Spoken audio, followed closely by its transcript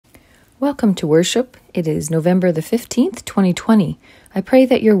Welcome to worship. It is November the 15th, 2020. I pray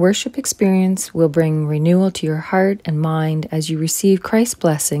that your worship experience will bring renewal to your heart and mind as you receive Christ's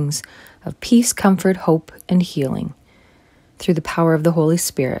blessings of peace, comfort, hope, and healing through the power of the Holy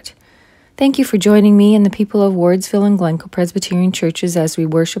Spirit. Thank you for joining me and the people of Wardsville and Glencoe Presbyterian Churches as we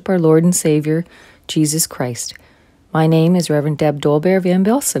worship our Lord and Savior, Jesus Christ. My name is Reverend Deb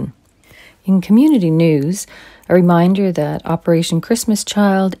Dolbear-Van. In community news, a reminder that Operation Christmas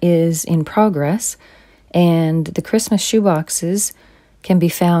Child is in progress, and the Christmas shoeboxes can be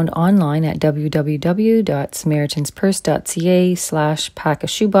found online at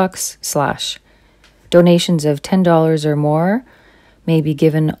www.samaritanspurse.ca/pack-a-shoebox/. Donations of $10 or more may be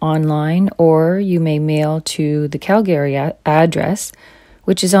given online, or you may mail to the Calgary address,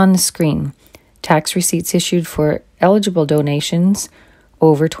 which is on the screen. Tax receipts issued for eligible donations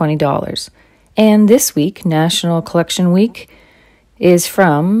over $20. And this week, National Collection Week, is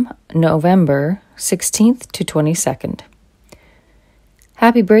from November 16th to 22nd.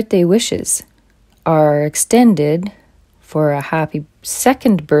 Happy birthday wishes are extended for a happy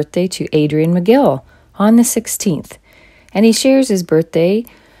second birthday to Adrian McGill on the 16th. And he shares his birthday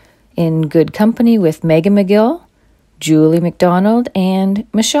in good company with Megan McGill, Julie McDonald, and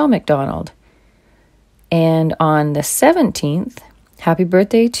Michelle McDonald. And on the 17th, happy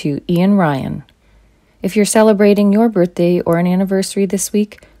birthday to Ian Ryan. If you're celebrating your birthday or an anniversary this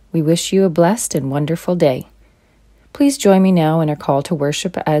week, we wish you a blessed and wonderful day. Please join me now in our call to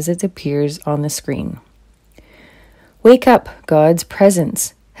worship as it appears on the screen. Wake up, God's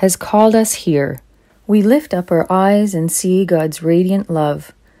presence has called us here. We lift up our eyes and see God's radiant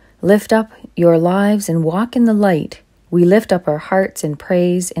love. Lift up your lives and walk in the light. We lift up our hearts in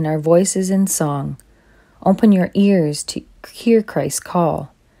praise and our voices in song. Open your ears to hear Christ's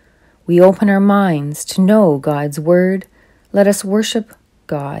call. We open our minds to know God's word. Let us worship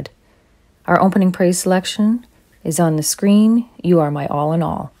God. Our opening praise selection is on the screen. You are my all in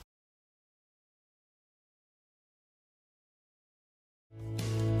all.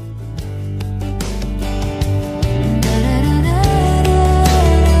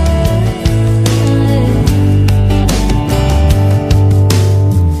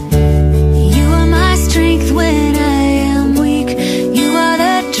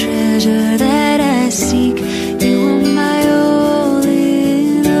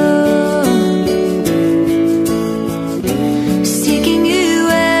 Seeking you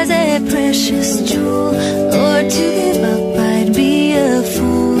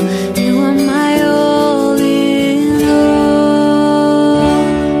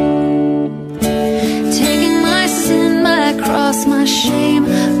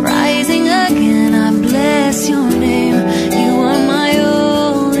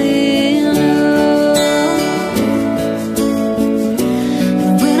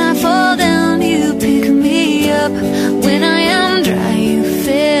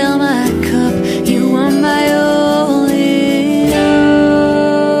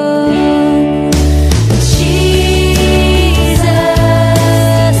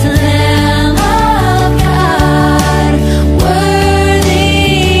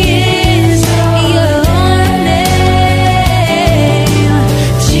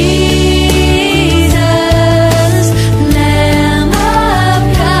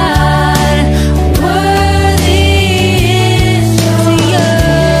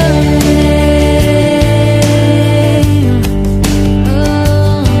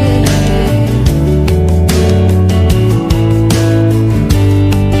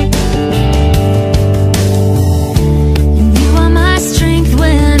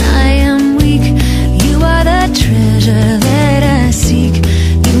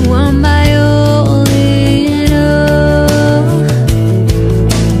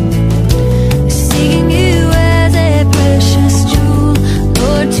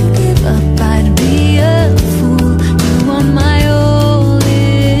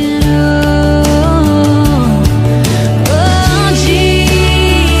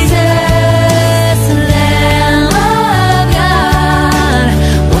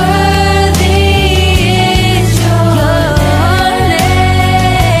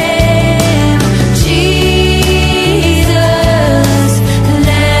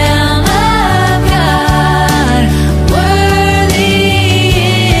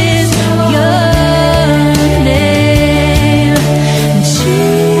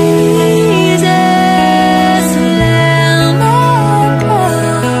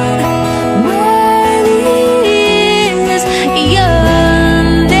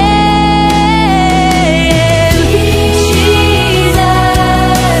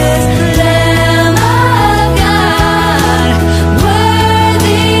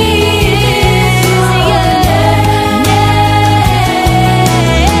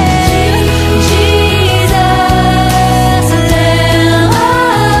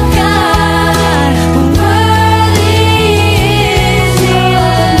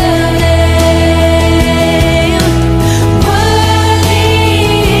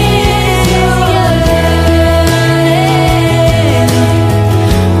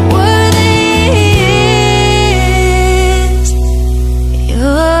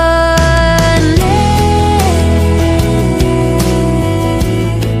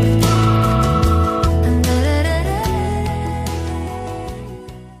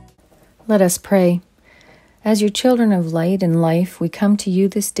Let us pray. As your children of light and life, we come to you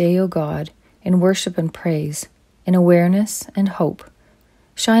this day, O God, in worship and praise, in awareness and hope.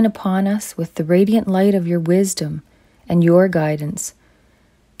 Shine upon us with the radiant light of your wisdom and your guidance.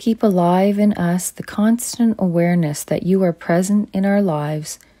 Keep alive in us the constant awareness that you are present in our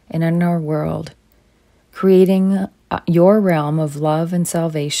lives and in our world, creating your realm of love and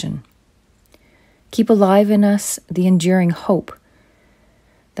salvation. Keep alive in us the enduring hope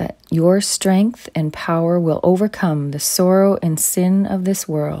that your strength and power will overcome the sorrow and sin of this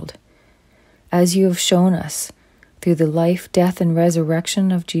world, as you have shown us through the life, death, and resurrection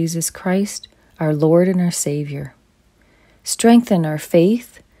of Jesus Christ, our Lord and our Savior. Strengthen our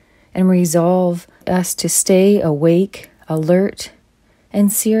faith and resolve us to stay awake, alert,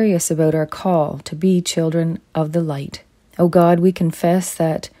 and serious about our call to be children of the light. O God, we confess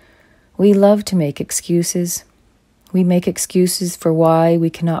that we love to make excuses. We make excuses for why we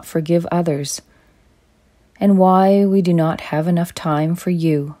cannot forgive others and why we do not have enough time for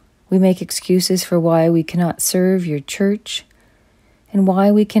you. We make excuses for why we cannot serve your church and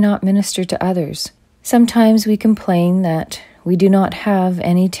why we cannot minister to others. Sometimes we complain that we do not have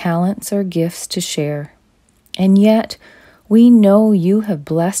any talents or gifts to share, and yet we know you have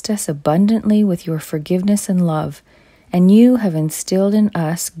blessed us abundantly with your forgiveness and love, and you have instilled in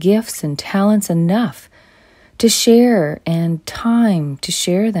us gifts and talents enough to share and time to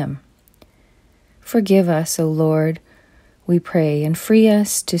share them. Forgive us, O Lord, we pray, and free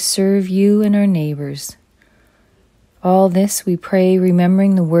us to serve you and our neighbors. All this we pray,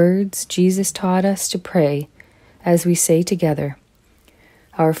 remembering the words Jesus taught us to pray as we say together,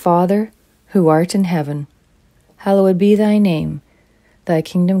 Our Father, who art in heaven, hallowed be thy name. Thy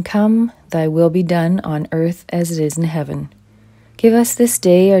kingdom come, thy will be done on earth as it is in heaven. Give us this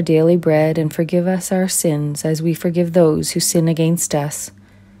day our daily bread, and forgive us our sins as we forgive those who sin against us.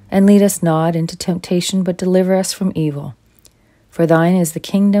 And lead us not into temptation, but deliver us from evil. For thine is the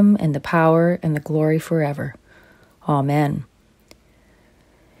kingdom, and the power, and the glory forever. Amen.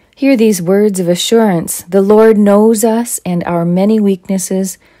 Hear these words of assurance. The Lord knows us and our many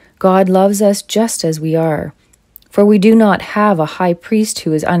weaknesses. God loves us just as we are. For we do not have a high priest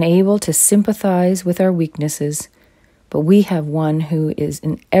who is unable to sympathize with our weaknesses, but we have one who is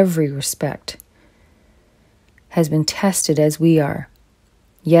in every respect, has been tested as we are,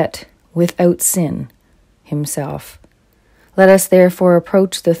 yet without sin himself. Let us therefore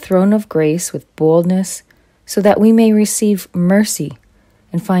approach the throne of grace with boldness, so that we may receive mercy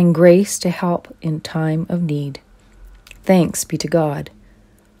and find grace to help in time of need. Thanks be to God.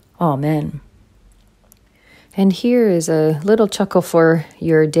 Amen. And here is a little chuckle for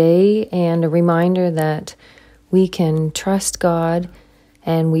your day and a reminder that we can trust God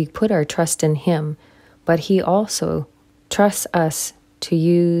and we put our trust in Him, but He also trusts us to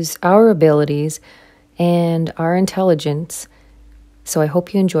use our abilities and our intelligence. So I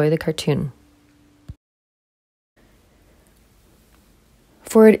hope you enjoy the cartoon.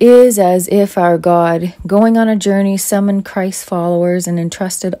 For it is as if our God, going on a journey, summoned Christ's followers and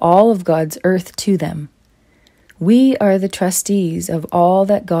entrusted all of God's earth to them. We are the trustees of all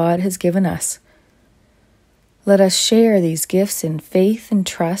that God has given us. Let us share these gifts in faith and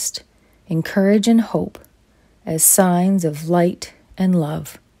trust, in courage and hope, as signs of light and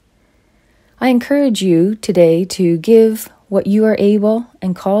love. I encourage you today to give what you are able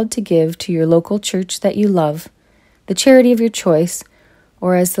and called to give to your local church that you love, the charity of your choice,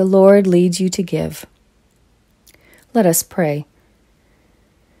 or as the Lord leads you to give. Let us pray.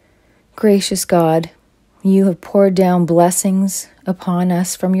 Gracious God, you have poured down blessings upon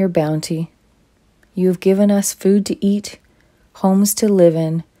us from your bounty. You have given us food to eat, homes to live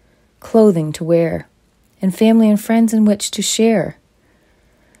in, clothing to wear, and family and friends in which to share.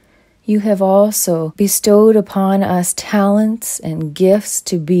 You have also bestowed upon us talents and gifts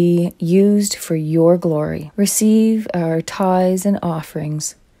to be used for your glory. Receive our tithes and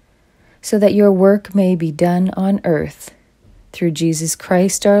offerings, so that your work may be done on earth, through Jesus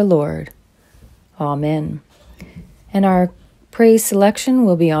Christ our Lord. Amen. And our praise selection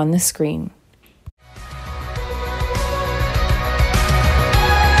will be on the screen.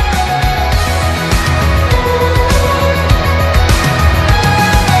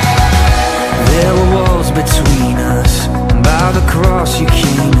 There were walls between us, and by the cross you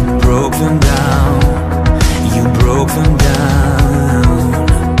came and broke them down. You broke them down.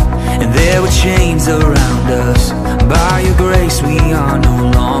 And there were chains around us. By your grace we are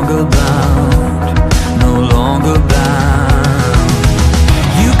no longer bound, no longer bound.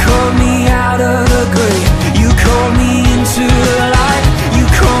 You called me out of the grave, you called me into the light. You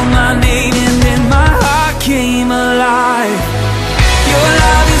called my name and then my heart came alive. Your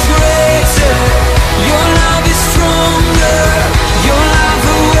love is great.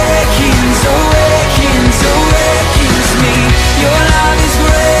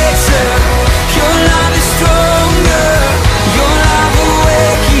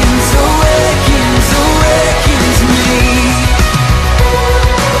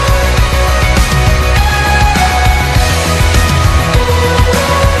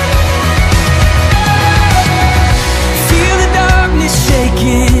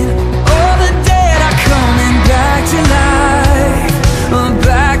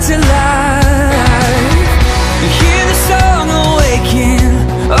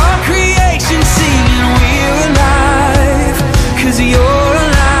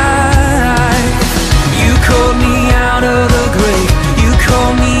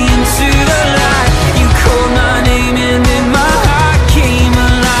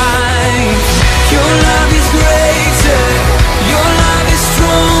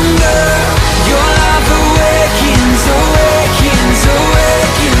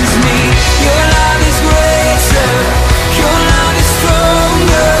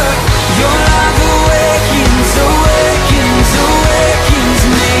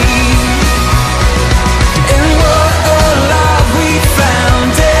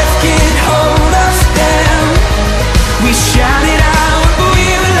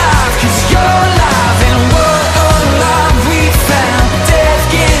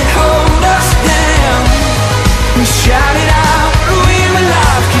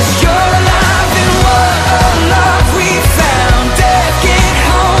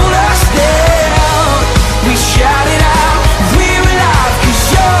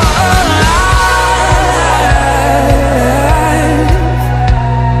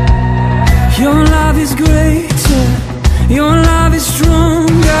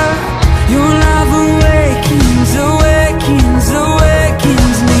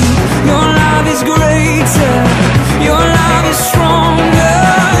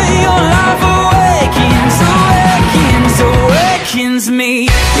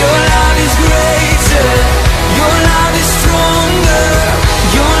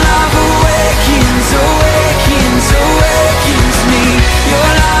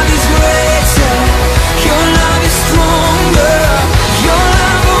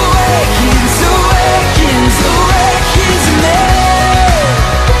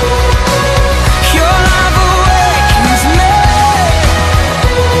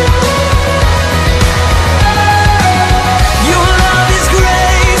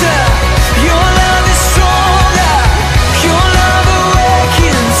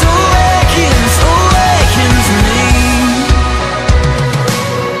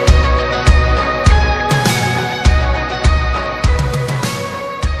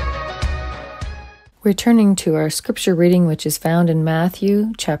 We're turning to our scripture reading, which is found in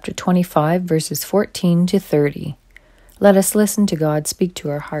Matthew chapter 25, verses 14 to 30. Let us listen to God speak to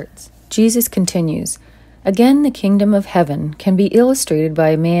our hearts. Jesus continues, "Again, the kingdom of heaven can be illustrated by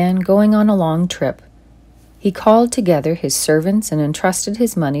a man going on a long trip. He called together his servants and entrusted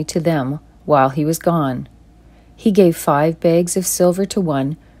his money to them while he was gone. He gave 5 bags of silver to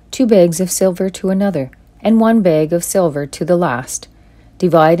one, 2 bags of silver to another, and 1 bag of silver to the last,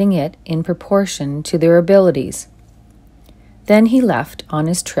 dividing it in proportion to their abilities. Then he left on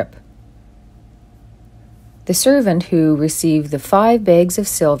his trip. The servant who received the 5 bags of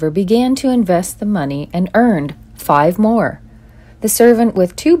silver began to invest the money and earned 5 more. The servant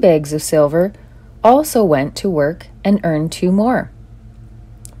with 2 bags of silver also went to work and earned 2 more.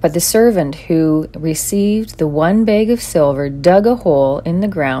 But the servant who received the 1 bag of silver dug a hole in the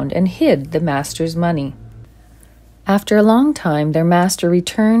ground and hid the master's money. After a long time, their master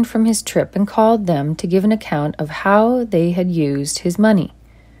returned from his trip and called them to give an account of how they had used his money.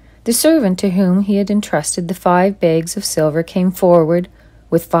 The servant to whom he had entrusted the 5 bags of silver came forward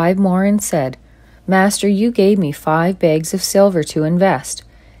with 5 more and said, 'Master, you gave me 5 bags of silver to invest,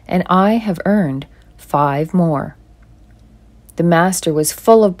 and I have earned 5 more.' The master was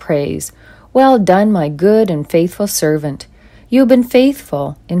full of praise. 'Well done, my good and faithful servant. You have been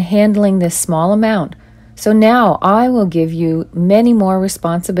faithful in handling this small amount, so now I will give you many more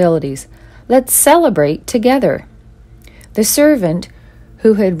responsibilities. Let's celebrate together.' The servant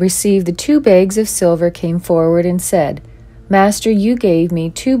who had received the 2 bags of silver came forward and said, 'Master, you gave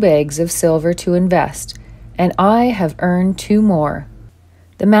me 2 bags of silver to invest, and I have earned 2 more.'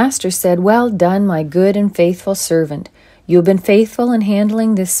 The master said, 'Well done, my good and faithful servant. You have been faithful in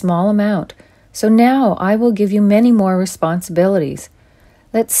handling this small amount, so now I will give you many more responsibilities.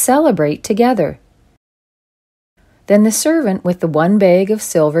 Let's celebrate together.' Then the servant with the 1 bag of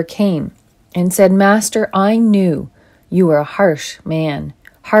silver came and said, 'Master, I knew you were a harsh man,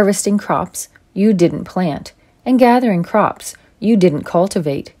 harvesting crops you didn't plant, and gathering crops you didn't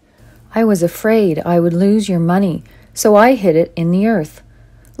cultivate. I was afraid I would lose your money, so I hid it in the earth.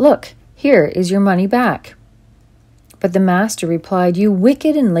 Look, here is your money back.' But the master replied, 'You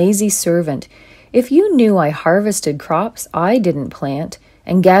wicked and lazy servant, if you knew I harvested crops I didn't plant,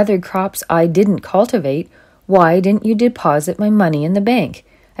 and gathered crops I didn't cultivate, why didn't you deposit my money in the bank?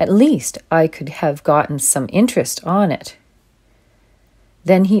 At least I could have gotten some interest on it.'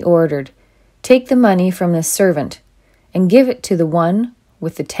 Then he ordered, 'Take the money from the servant and give it to the one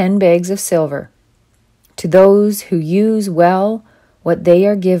with the 10 bags of silver. To those who use well what they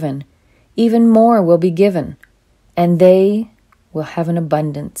are given, even more will be given, and they will have an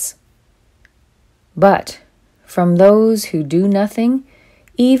abundance. But from those who do nothing,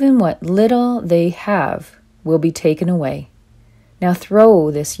 even what little they have will be taken away. Now throw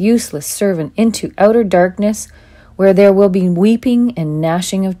this useless servant into outer darkness, where there will be weeping and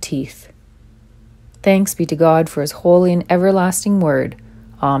gnashing of teeth.' Thanks be to God for his holy and everlasting word.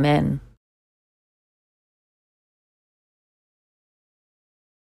 Amen."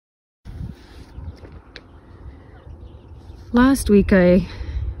 Last week I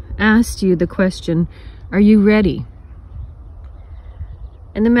asked you the question, "Are you ready?"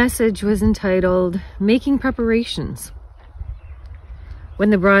 And the message was entitled, "Making Preparations." When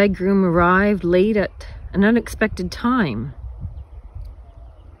the bridegroom arrived late at an unexpected time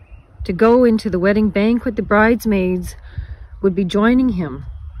to go into the wedding banquet, the bridesmaids would be joining him.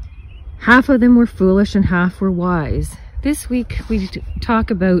 Half of them were foolish and half were wise. This week we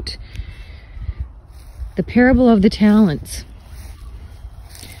talk about the parable of the talents,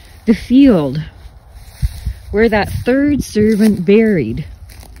 the field where that 3rd servant buried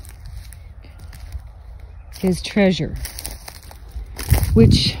his treasure,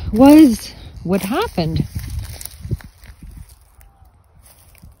 which was what happened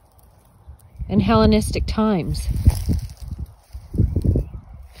in Hellenistic times.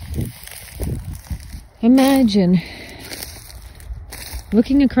 Imagine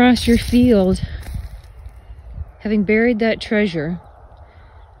looking across your field, having buried that treasure,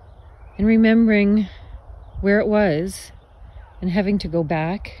 and remembering where it was, and having to go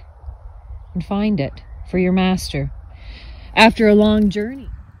back and find it for your master after a long journey.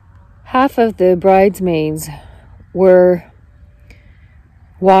 Half of the bridesmaids were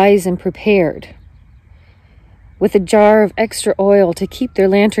wise and prepared, with a jar of extra oil to keep their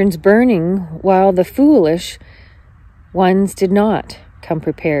lanterns burning, while the foolish ones did not come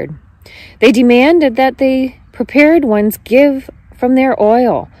prepared. They demanded that the prepared ones give from their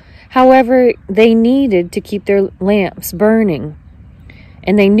oil. However, they needed to keep their lamps burning,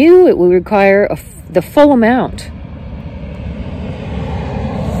 and they knew it would require the full amount.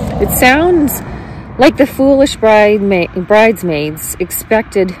 It sounds Like the foolish bridesmaids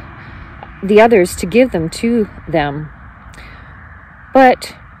expected the others to give them to them.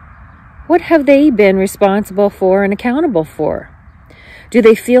 But what have they been responsible for and accountable for? Do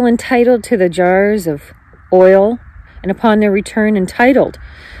they feel entitled to the jars of oil, and upon their return entitled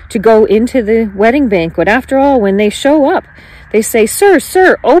to go into the wedding banquet? After all, when they show up, they say, "Sir,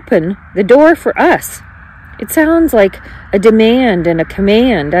 sir, open the door for us." It sounds like a demand and a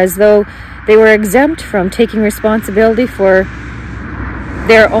command, as though they were exempt from taking responsibility for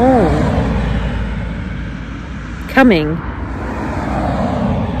their own coming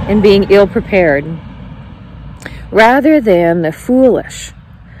and being ill-prepared, rather than the foolish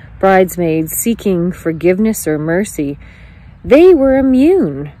bridesmaids seeking forgiveness or mercy. They were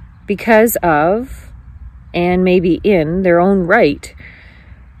immune because of, and maybe in their own right,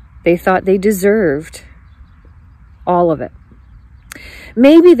 they thought they deserved all of it.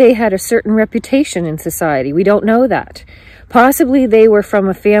 Maybe they had a certain reputation in society. We don't know that. Possibly they were from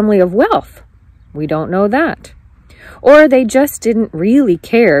a family of wealth. We don't know that. Or they just didn't really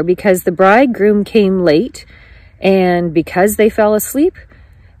care because the bridegroom came late, and because they fell asleep,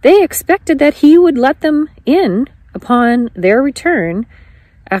 they expected that he would let them in upon their return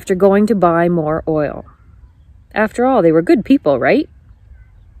after going to buy more oil. After all, they were good people, right?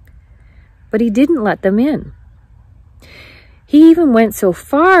 But he didn't let them in. He even went so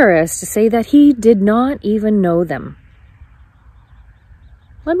far as to say that he did not even know them.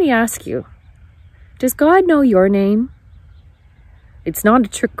 Let me ask you, does God know your name? It's not a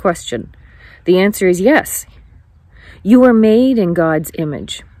trick question. The answer is yes. You were made in God's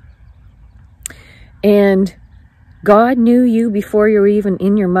image. And God knew you before you were even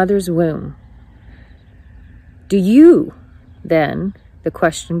in your mother's womb. Do you, then, the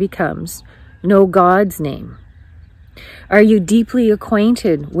question becomes, know God's name? Are you deeply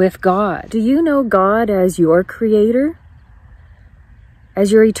acquainted with God? Do you know God as your creator?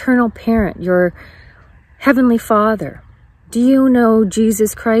 As your eternal parent, your heavenly Father? Do you know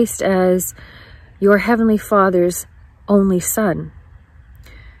Jesus Christ as your heavenly Father's only Son?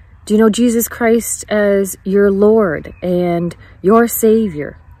 Do you know Jesus Christ as your Lord and your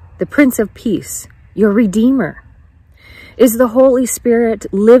Savior, the Prince of Peace, your Redeemer? Is the Holy Spirit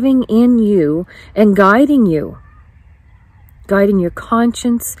living in you and guiding you? Guiding your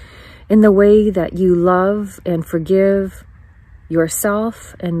conscience in the way that you love and forgive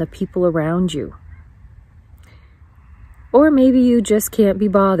yourself and the people around you? Or maybe you just can't be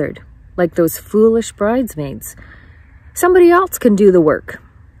bothered, like those foolish bridesmaids. Somebody else can do the work.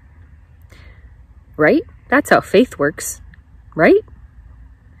 Right? That's how faith works, right?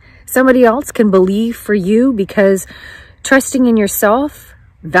 Somebody else can believe for you because trusting in yourself,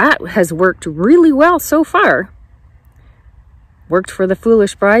 that has worked really well so far. Worked for the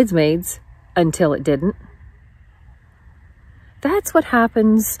foolish bridesmaids until it didn't. That's what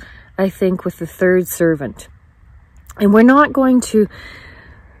happens, I think, with the third servant. And we're not going to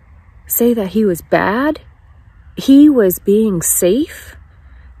say that he was bad. He was being safe,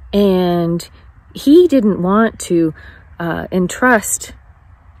 and he didn't want to entrust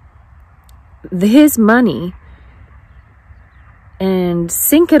his money and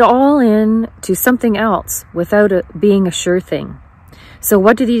sink it all in to something else without it being a sure thing. So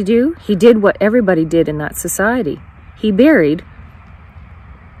what did he do? He did what everybody did in that society. He buried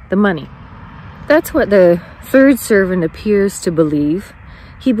the money. That's what the third servant appears to believe.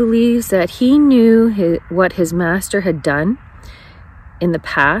 He believes that he knew what his master had done in the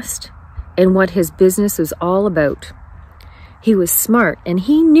past and what his business was all about. He was smart and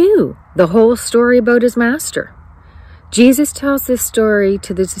he knew the whole story about his master. Jesus tells this story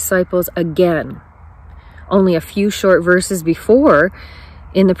to the disciples again, only a few short verses before,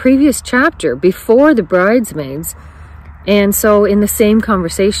 in the previous chapter, before the bridesmaids. And so in the same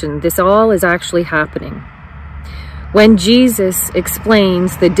conversation, this all is actually happening. When Jesus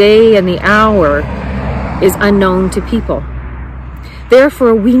explains the day and the hour is unknown to people.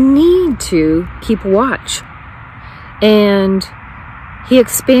 Therefore, we need to keep watch. And he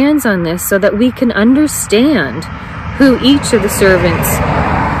expands on this so that we can understand who each of the servants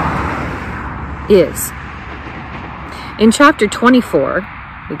is. In chapter 24,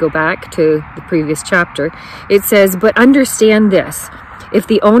 we go back to the previous chapter, it says, "But understand this, if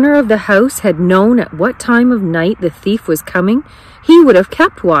the owner of the house had known at what time of night the thief was coming, he would have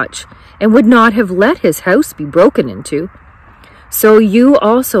kept watch and would not have let his house be broken into. So you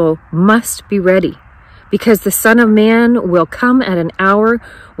also must be ready, because the Son of Man will come at an hour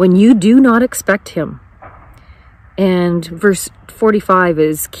when you do not expect him." And verse 45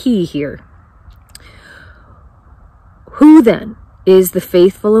 is key here. "Who then is the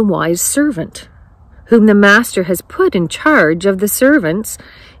faithful and wise servant, whom the master has put in charge of the servants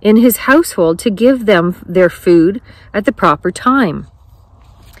in his household to give them their food at the proper time.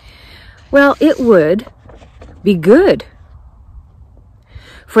 Well, it would be good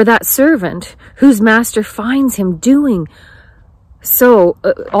for that servant whose master finds him doing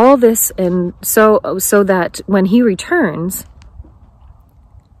all this, and so that when he returns,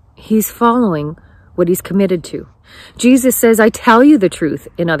 he's following what he's committed to. Jesus says, I tell you the truth.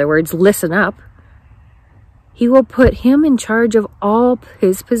 In other words, listen up. He will put him in charge of all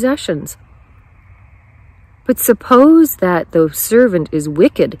his possessions. But suppose that the servant is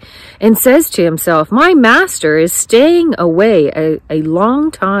wicked and says to himself, my master is staying away a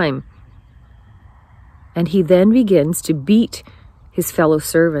long time. And he then begins to beat his fellow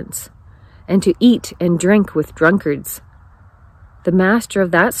servants and to eat and drink with drunkards. The master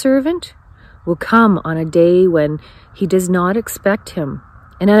of that servant will come on a day when he does not expect him,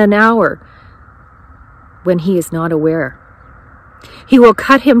 and at an hour when he is not aware. He will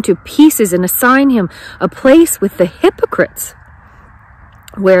cut him to pieces and assign him a place with the hypocrites,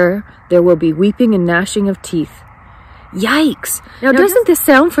 where there will be weeping and gnashing of teeth. Yikes! Now, doesn't this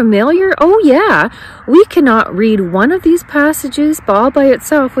sound familiar? Oh, yeah. We cannot read one of these passages all by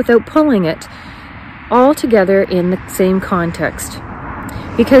itself without pulling it all together in the same context,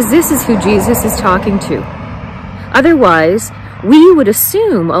 because this is who Jesus is talking to. Otherwise, we would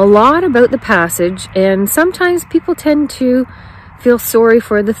assume a lot about the passage, and sometimes people tend to feel sorry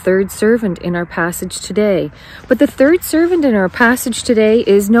for the third servant in our passage today. But the third servant in our passage today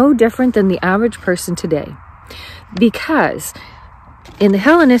is no different than the average person today. Because in the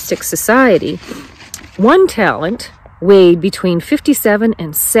Hellenistic society, one talent weighed between 57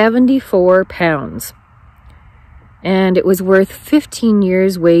 and 74 pounds. And it was worth 15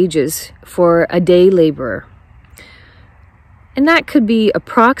 years' wages for a day laborer. And that could be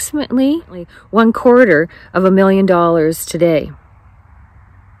approximately $250,000 today.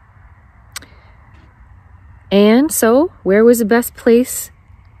 And so, where was the best place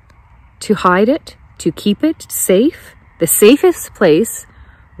to hide it, to keep it safe? The safest place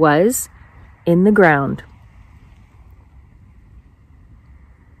was in the ground.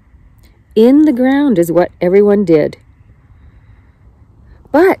 In the ground is what everyone did.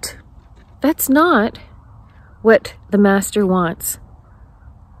 But that's not what the master wants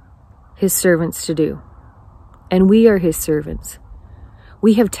his servants to do. And we are his servants.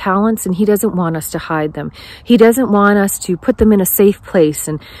 We have talents, and he doesn't want us to hide them. He doesn't want us to put them in a safe place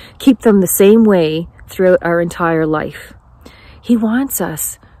and keep them the same way throughout our entire life. He wants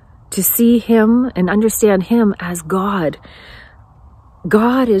us to see him and understand him as God.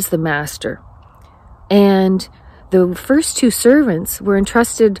 God is the master. And the first two servants were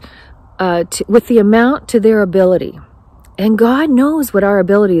entrusted with the amount to their ability. And God knows what our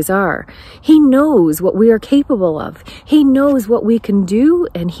abilities are. He knows what we are capable of. He knows what we can do,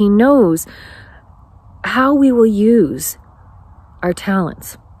 and he knows how we will use our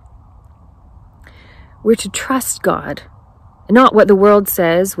talents. We're to trust God, not what the world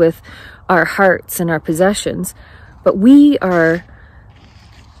says with our hearts and our possessions, but we are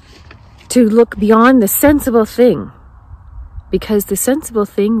to look beyond the sensible thing, because the sensible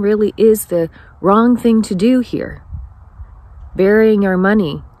thing really is the wrong thing to do here. Burying our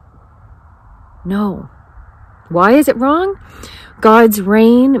money. No. Why is it wrong? God's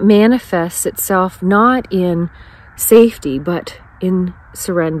reign manifests itself not in safety, but in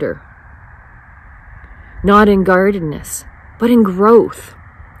surrender. Not in guardedness, but in growth.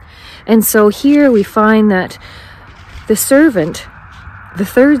 And so here we find that the servant, the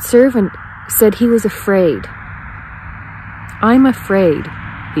third servant, said he was afraid. I'm afraid,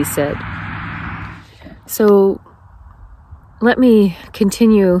 he said. So let me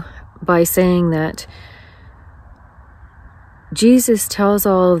continue by saying that Jesus tells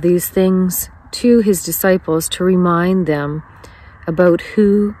all of these things to his disciples to remind them about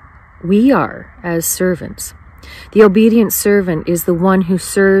who we are as servants. The obedient servant is the one who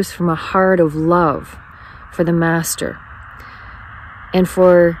serves from a heart of love for the master and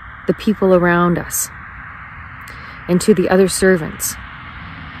for the people around us and to the other servants.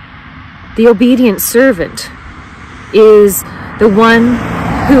 The obedient servant is the one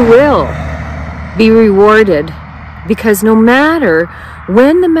who will be rewarded, because no matter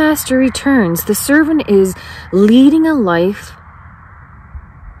when the master returns, the servant is leading a life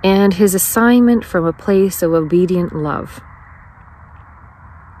and his assignment from a place of obedient love.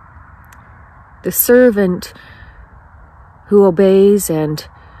 The servant who obeys and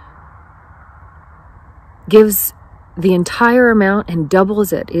gives the entire amount and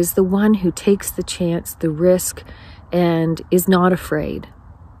doubles it is the one who takes the chance, the risk, and is not afraid,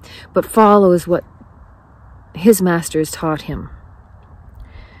 but follows what his masters taught him.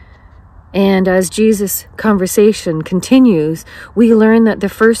 And as Jesus' conversation continues, we learn that the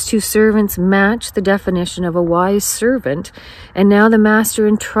first two servants match the definition of a wise servant, and now the master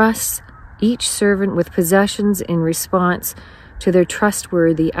entrusts each servant with possessions in response to their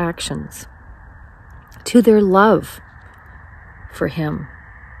trustworthy actions, to their love for him.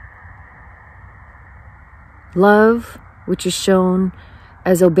 Love which is shown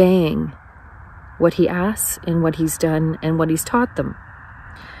as obeying what he asks and what he's done and what he's taught them.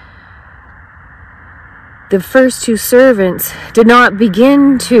 The first two servants did not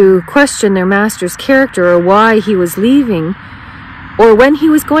begin to question their master's character or why he was leaving or when he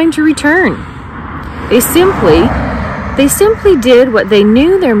was going to return. They simply did what they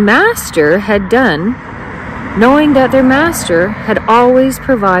knew their master had done, knowing that their master had always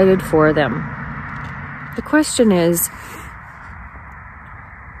provided for them. The question is,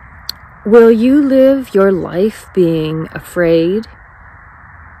 will you live your life being afraid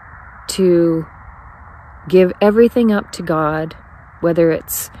to give everything up to God, whether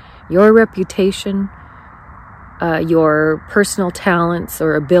it's your reputation, your personal talents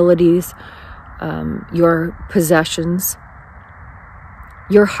or abilities, your possessions,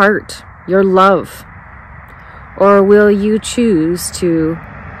 your heart, your love? Or will you choose to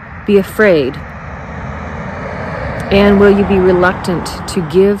be afraid? And will you be reluctant to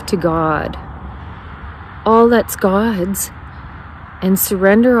give to God all that's God's and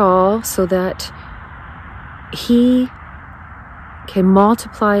surrender all so that He can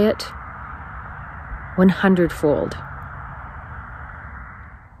multiply it 100-fold?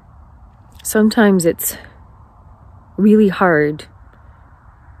 Sometimes it's really hard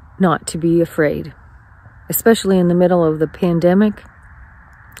not to be afraid, especially in the middle of the pandemic,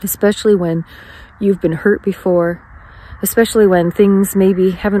 especially when you've been hurt before, especially when things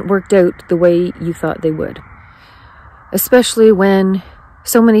maybe haven't worked out the way you thought they would, especially when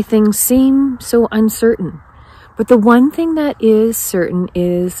so many things seem so uncertain. But the one thing that is certain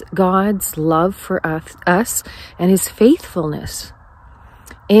is God's love for us and His faithfulness.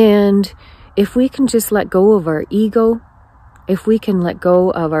 And if we can just let go of our ego, if we can let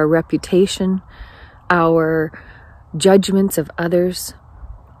go of our reputation, our judgments of others,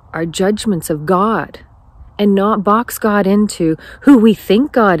 our judgments of God, and not box God into who we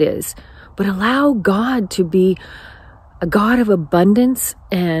think God is, but allow God to be a God of abundance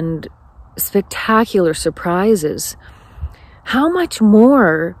and spectacular surprises, how much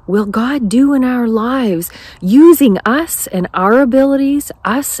more will God do in our lives using us and our abilities,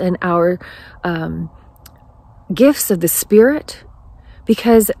 us and our gifts of the Spirit?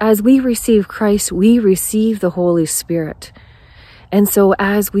 Because as we receive Christ, we receive the Holy Spirit. And so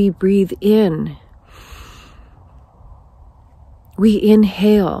as we breathe in, we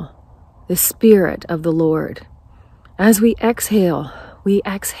inhale the Spirit of the Lord. As we exhale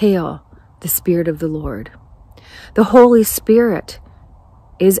the Spirit of the Lord. The Holy Spirit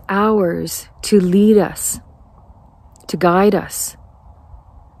is ours to lead us, to guide us,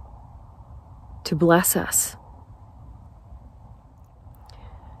 to bless us.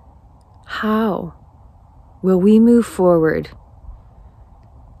 How will we move forward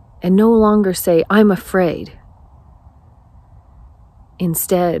and no longer say, I'm afraid?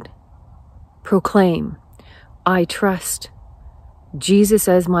 Instead, proclaim, I trust Jesus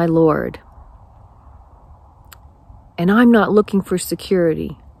as my Lord. And I'm not looking for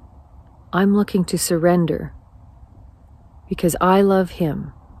security. I'm looking to surrender because I love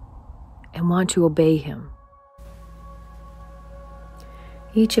Him and want to obey Him.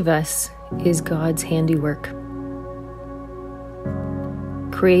 Each of us is God's handiwork,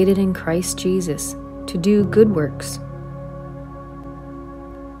 created in Christ Jesus to do good works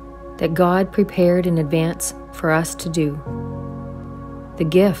that God prepared in advance for us to do. The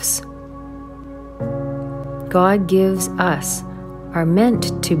gifts God gives us are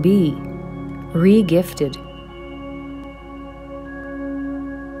meant to be re-gifted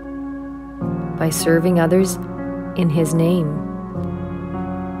by serving others in His name.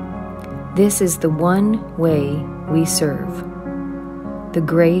 This is the one way we serve, the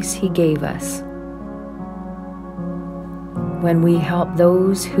grace He gave us. When we help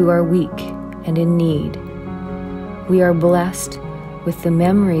those who are weak and in need, we are blessed with the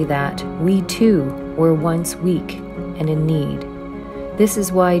memory that we too were once weak and in need. This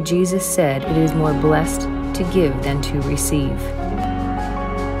is why Jesus said it is more blessed to give than to receive.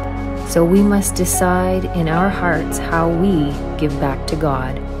 So we must decide in our hearts how we give back to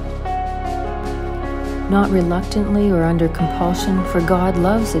God. Not reluctantly or under compulsion, for God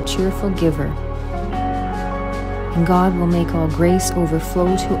loves a cheerful giver. And God will make all grace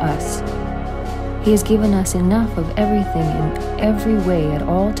overflow to us He has given us enough of everything in every way at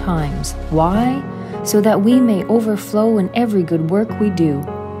all times. Why? So that we may overflow in every good work we do.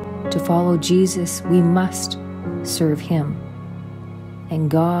 To follow Jesus, we must serve Him. And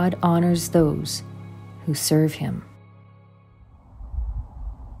God honors those who serve Him.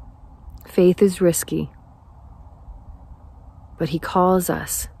 Faith is risky, but He calls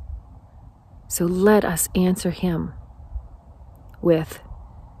us. So let us answer Him with,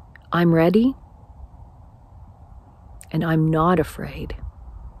 I'm ready and I'm not afraid.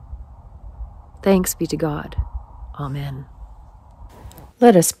 Thanks be to God. Amen.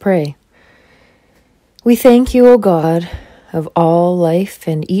 Let us pray. We thank you, O God, of all life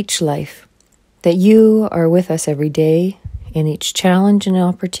and each life, that you are with us every day in each challenge and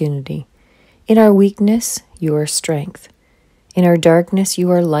opportunity. In our weakness, you are strength. In our darkness, you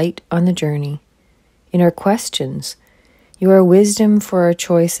are light on the journey. In our questions, you are wisdom for our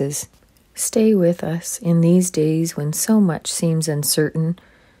choices. Stay with us in these days when so much seems uncertain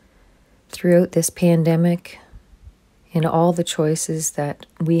throughout this pandemic, in all the choices that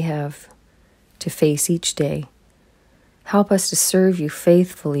we have to face each day. Help us to serve you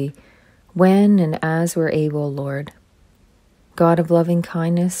faithfully when and as we're able, Lord. God of loving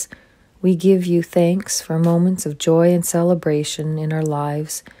kindness, we give you thanks for moments of joy and celebration in our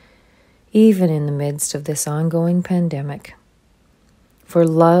lives, even in the midst of this ongoing pandemic. For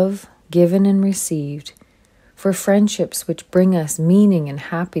love given and received, for friendships which bring us meaning and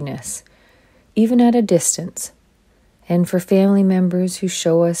happiness, even at a distance, and for family members who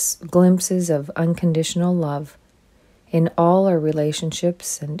show us glimpses of unconditional love. In all our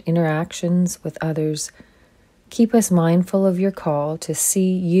relationships and interactions with others, keep us mindful of your call to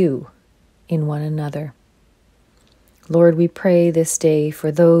see you in one another. Lord, we pray this day for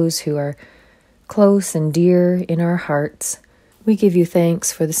those who are close and dear in our hearts. We give you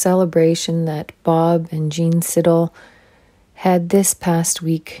thanks for the celebration that Bob and Jean Siddle had this past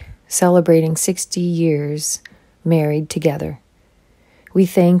week, celebrating 60 years married together. We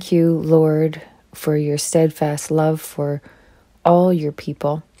thank you, Lord, for your steadfast love for all your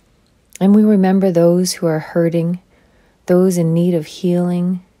people. And we remember those who are hurting, those in need of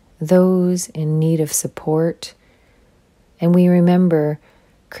healing, those in need of support. And we remember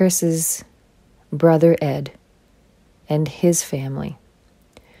Chris's brother Ed and his family.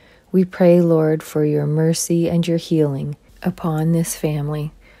 We pray, Lord, for your mercy and your healing upon this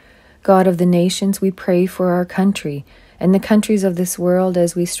family. God of the nations, we pray for our country and the countries of this world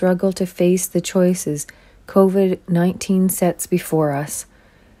as we struggle to face the choices COVID-19 sets before us.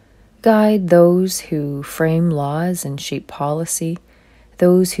 Guide those who frame laws and shape policy,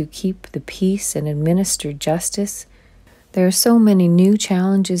 those who keep the peace and administer justice. There are so many new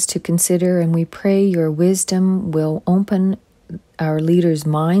challenges to consider, and we pray your wisdom will open our leaders'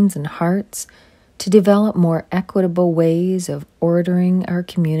 minds and hearts to develop more equitable ways of ordering our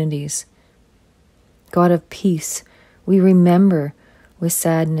communities. God of peace, we remember with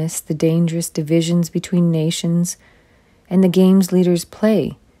sadness the dangerous divisions between nations and the games leaders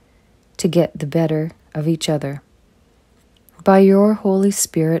play to get the better of each other. By your Holy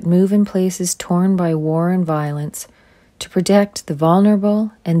Spirit, move in places torn by war and violence to protect the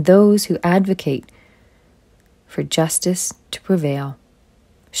vulnerable and those who advocate for justice to prevail.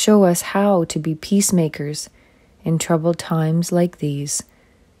 Show us how to be peacemakers in troubled times like these.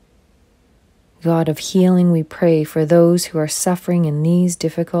 God of healing, we pray for those who are suffering in these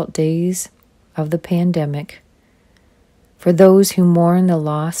difficult days of the pandemic, for those who mourn the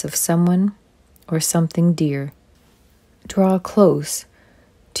loss of someone or something dear. Draw close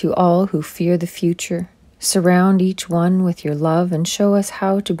to all who fear the future. Surround each one with your love and show us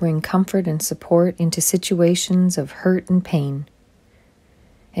how to bring comfort and support into situations of hurt and pain.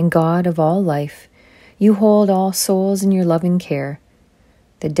 And God of all life, you hold all souls in your loving care,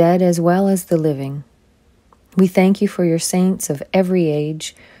 the dead as well as the living. We thank you for your saints of every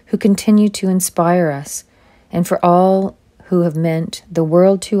age who continue to inspire us, and for all who have meant the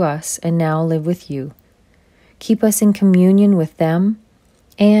world to us and now live with you. Keep us in communion with them,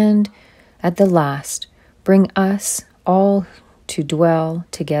 and at the last, bring us all to dwell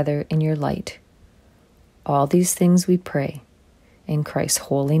together in your light. All these things we pray in Christ's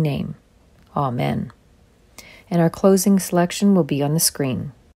holy name. Amen. And our closing selection will be on the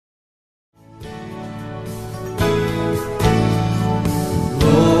screen.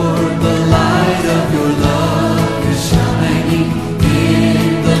 Lord, the light of your love is shining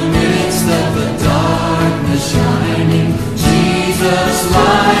in the midst of the darkness shining. Jesus,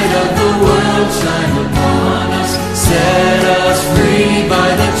 light of the world, shine upon us. Set us free by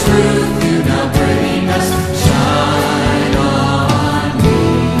the truth you now bring us. Shine on me.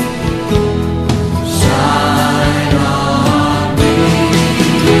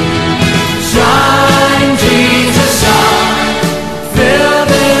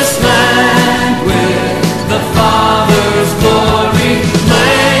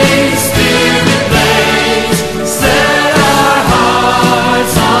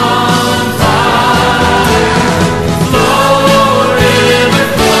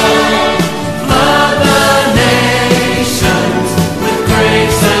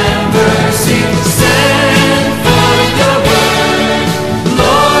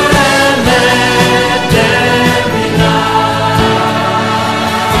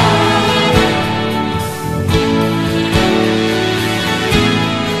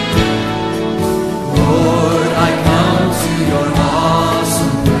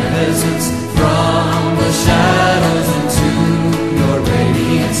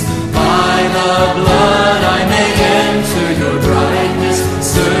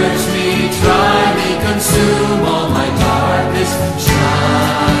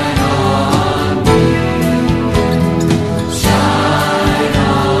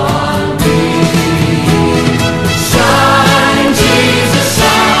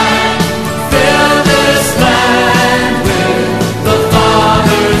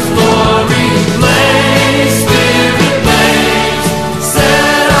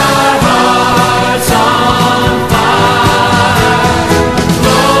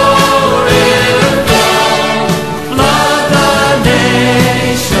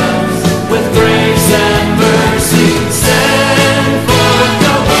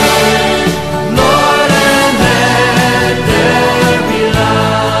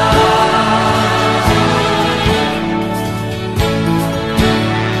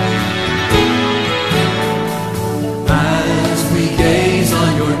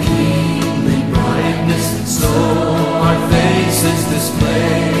 on your kingly brightness, so our faces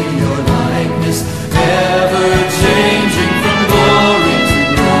display your likeness, ever changing from glory to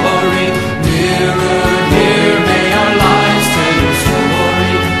glory. Nearer, near, may our lives tell your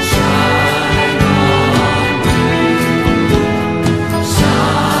story. Shine on me,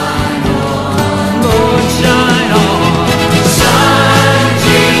 shine on, Lord, shine on. Shine,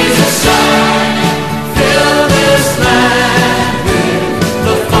 Jesus, shine. Fill this land with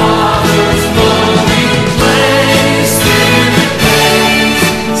the Father's glory. Place, Spirit, place.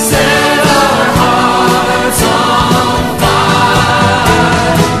 Set our hearts on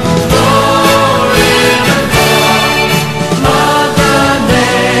fire. Glory and flood the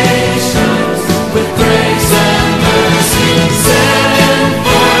nations with grace and mercy. Send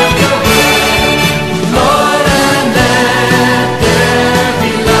forth your word, Lord, and let there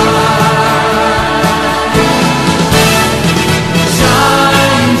be light.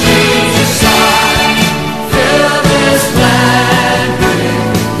 Shine, Jesus, shine. Fill this land with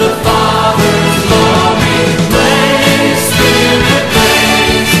the Father's glory. Place, Spirit,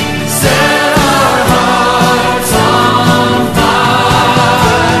 place. Set our hearts on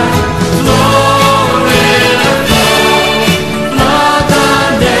fire. Glory and flood the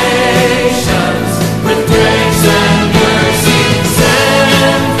nations with grace and mercy.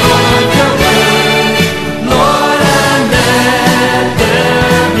 Send forth your word, Lord, and let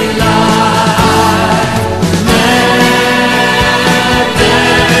there be light. Let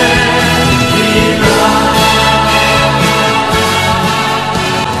there be light.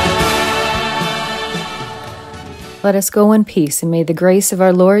 Let us go in peace, and may the grace of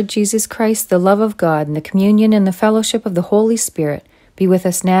our Lord Jesus Christ, the love of God, and the communion and the fellowship of the Holy Spirit be with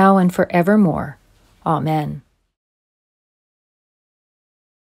us now and forevermore. Amen.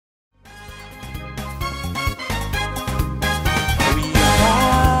 We are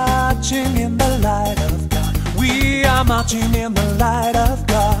marching in the light of God. We are marching in the light of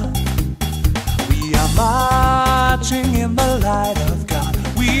God. We are marching in the light of God.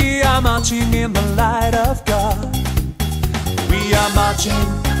 We are marching in the light of God. We are marching,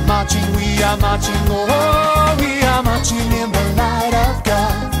 marching, we are marching, oh, we are marching in the light of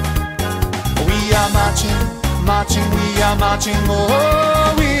God. We are marching, marching, we are marching,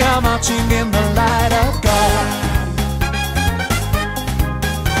 oh, we are marching in the light of God.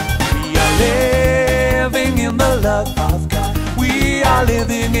 We are living in the love of God. We are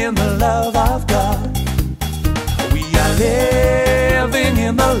living in the love of God. We are living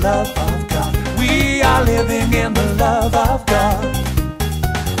in the love of God. We are living in the love of God.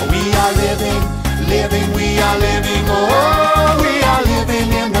 We are living, living, we are living, oh, we